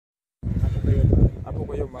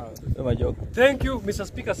Thank you, Mr.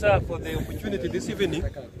 Speaker, sir, for the opportunity this evening.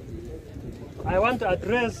 I want to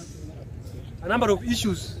address a number of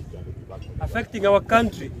issues affecting our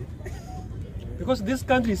country, because this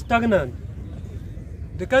country is stagnant.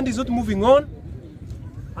 The country is not moving on,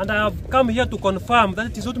 and I have come here to confirm that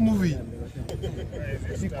it is not moving,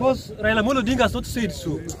 because Raila Odinga has not said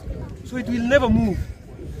so. So it will never move.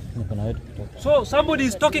 So somebody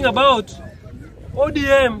is talking about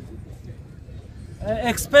ODM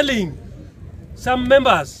expelling some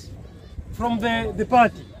members from the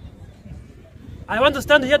party. I want to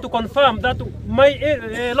stand here to confirm that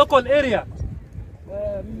my local area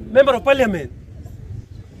member of parliament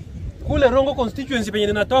kule Rongo constituency penye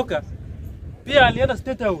ninatoka pia alienda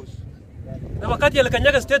State House, na wakati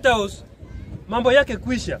alikanyaga State House mambo yake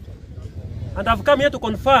kwisha. And I've come here to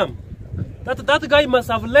confirm that that guy must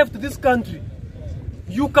have left this country.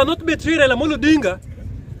 You cannot betray Raila Odinga,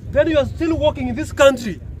 then you are still working in this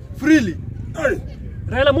country freely.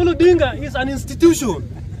 Raila Odinga is an institution.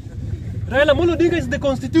 Raila Odinga is the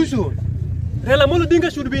constitution. Raila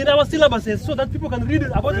Odinga should be in our syllabuses so that people can read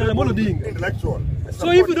about Raila Odinga. Intellectual.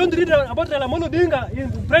 So if you don't read about Raila Odinga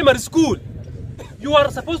in primary school, you are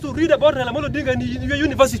supposed to read about Raila Odinga in your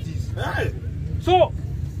universities. So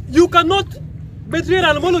you cannot betray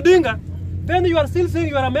Raila Odinga, then you are still saying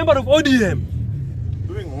you are a member of ODM.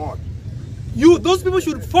 Doing what? Those people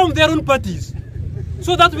should form their own parties,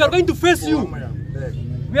 so that we are going to face you.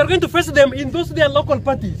 We are going to face them in their local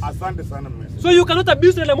parties. So you cannot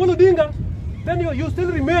abuse Raila Odinga, then you still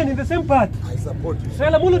remain in the same party. I support you.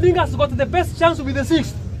 Raila Odinga has got the best chance to be the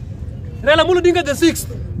 6th. Raila Odinga the 6th,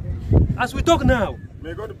 as we talk now.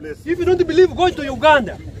 May God bless you. If you don't believe, go to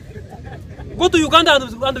Uganda. Go to Uganda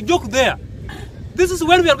and joke there. This is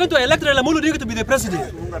when we are going to elect Raila Odinga to be the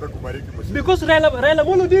president. Because Raila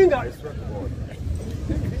Odinga,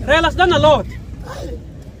 Raila has done a lot.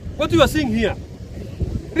 What you are seeing here.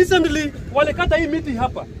 Recently, walikata hii miti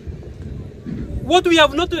hapa. What we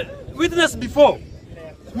have not witnessed before,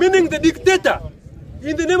 meaning the dictator,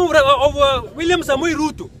 in the name of William Samoei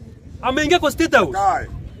Ruto, ameingia kwa State House.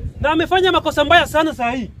 Na amefanya makosa mbaya sana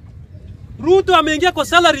saa hii. Ruto ameingia kwa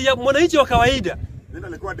salary ya mwananchi wa kawaida.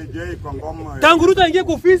 Tangu Ruto aingie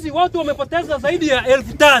kwa ofisi, watu wamepoteza zaidi ya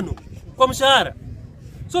 5,000 kwa mshahara.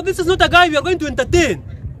 So this is not a guy we are going to entertain.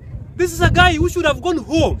 This is a guy who should have gone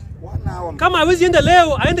home. Kama hawezi enda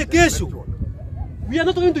leo, aende kesho. We are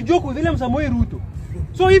not going to joke with William Samoei Ruto.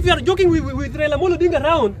 So if you are joking with Raila Odinga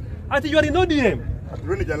around, at you are in ODM,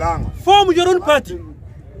 form your own party.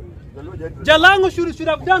 Jalango should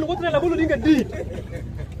have done what Raila Odinga did.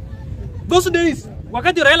 Those days,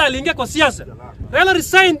 wakati Raila aliingia kwa siasa, Raila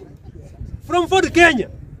resigned from Ford Kenya.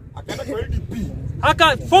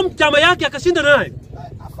 Aka form chama yake akashinda naye.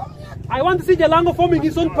 I want to see Jalango forming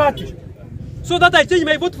his own party, so that I change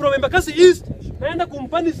my vote from Embakasi East naenda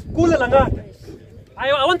kumpani kule Lang'ata.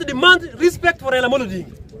 I want to demand respect for Raila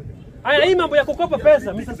Odinga. Hii mambo ya kukopa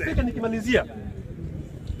pesa, Mr. Speaker, nikimalizia.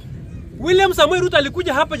 William Samoei Ruto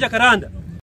alikuja hapa Jakaranda.